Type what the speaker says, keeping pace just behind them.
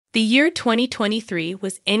The year 2023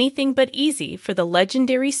 was anything but easy for the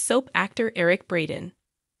legendary soap actor Eric Braeden.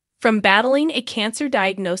 From battling a cancer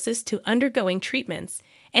diagnosis to undergoing treatments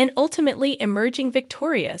and ultimately emerging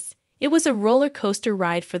victorious, it was a roller coaster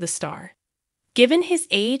ride for the star. Given his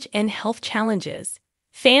age and health challenges,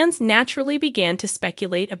 fans naturally began to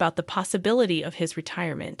speculate about the possibility of his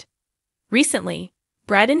retirement. Recently,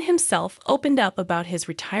 Braeden himself opened up about his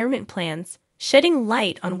retirement plans, shedding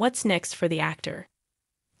light on what's next for the actor.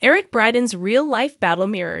 Eric Braeden's real-life battle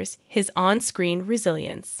mirrors his on-screen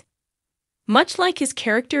resilience. Much like his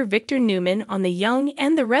character Victor Newman on The Young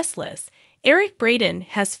and the Restless, Eric Braeden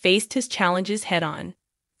has faced his challenges head-on.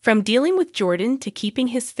 From dealing with Jordan to keeping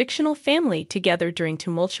his fictional family together during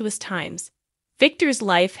tumultuous times, Victor's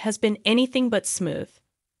life has been anything but smooth.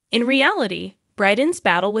 In reality, Braeden's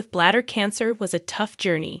battle with bladder cancer was a tough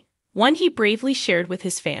journey, one he bravely shared with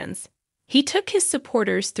his fans. He took his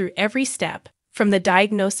supporters through every step, from the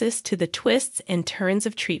diagnosis to the twists and turns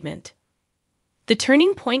of treatment. The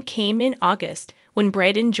turning point came in August when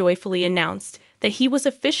Braeden joyfully announced that he was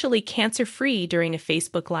officially cancer-free during a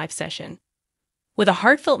Facebook Live session. With a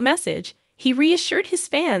heartfelt message, he reassured his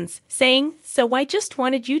fans, saying, "So I just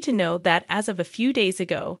wanted you to know that as of a few days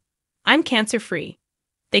ago, I'm cancer-free.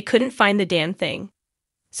 They couldn't find the damn thing.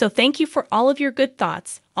 So thank you for all of your good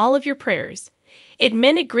thoughts, all of your prayers. It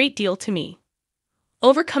meant a great deal to me."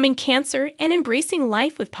 Overcoming cancer and embracing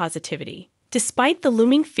life with positivity. Despite the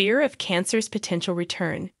looming fear of cancer's potential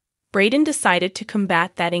return, Braeden decided to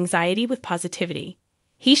combat that anxiety with positivity.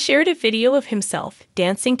 He shared a video of himself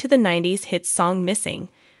dancing to the 90s hit song Missing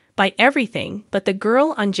by Everything But the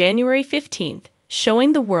Girl on January 15th,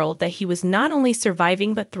 showing the world that he was not only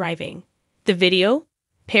surviving but thriving. The video,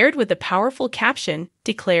 paired with a powerful caption,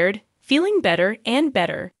 declared, "Feeling better and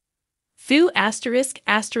better. Foo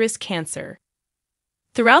 *** cancer."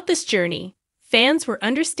 Throughout this journey, fans were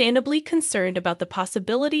understandably concerned about the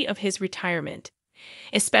possibility of his retirement,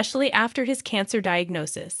 especially after his cancer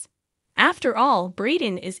diagnosis. After all,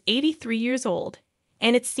 Braeden is 83 years old,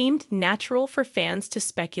 and it seemed natural for fans to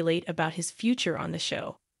speculate about his future on the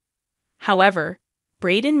show. However,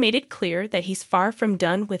 Braeden made it clear that he's far from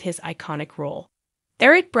done with his iconic role.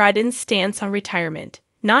 Eric Braeden's stance on retirement,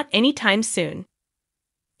 not anytime soon.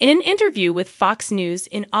 In an interview with Fox News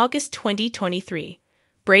in August 2023,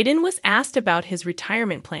 Braeden was asked about his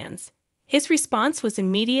retirement plans. His response was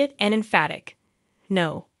immediate and emphatic.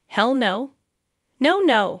 "No. Hell no. No,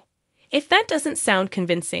 no. If that doesn't sound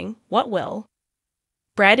convincing, what will?"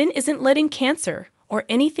 Braeden isn't letting cancer or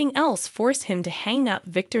anything else force him to hang up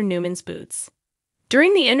Victor Newman's boots.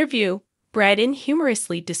 During the interview, Braeden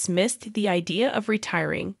humorously dismissed the idea of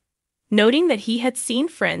retiring, noting that he had seen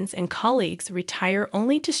friends and colleagues retire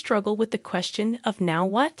only to struggle with the question of now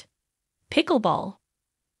what? Pickleball.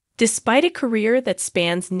 Despite a career that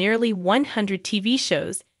spans nearly 100 TV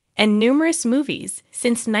shows and numerous movies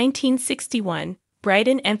since 1961,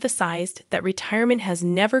 Braeden emphasized that retirement has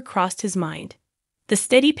never crossed his mind. The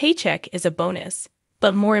steady paycheck is a bonus,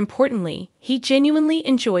 but more importantly, he genuinely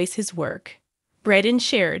enjoys his work. Braeden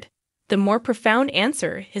shared, "The more profound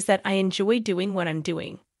answer is that I enjoy doing what I'm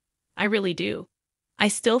doing. I really do. I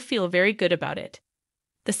still feel very good about it.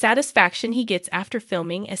 The satisfaction he gets after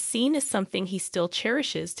filming a scene is something he still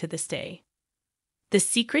cherishes to this day." The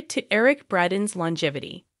secret to Eric Braeden's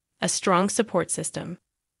longevity: a strong support system.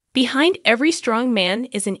 Behind every strong man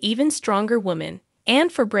is an even stronger woman,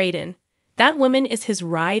 and for Braeden, that woman is his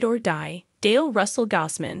ride or die, Dale Russell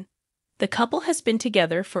Gossman. The couple has been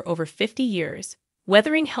together for over 50 years,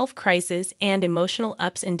 weathering health crises and emotional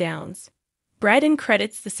ups and downs. Braeden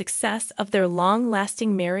credits the success of their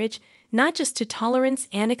long-lasting marriage not just to tolerance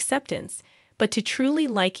and acceptance, but to truly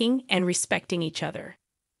liking and respecting each other.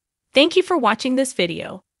 Thank you for watching this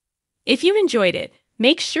video. If you enjoyed it,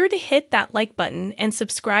 make sure to hit that like button and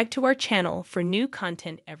subscribe to our channel for new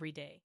content every day.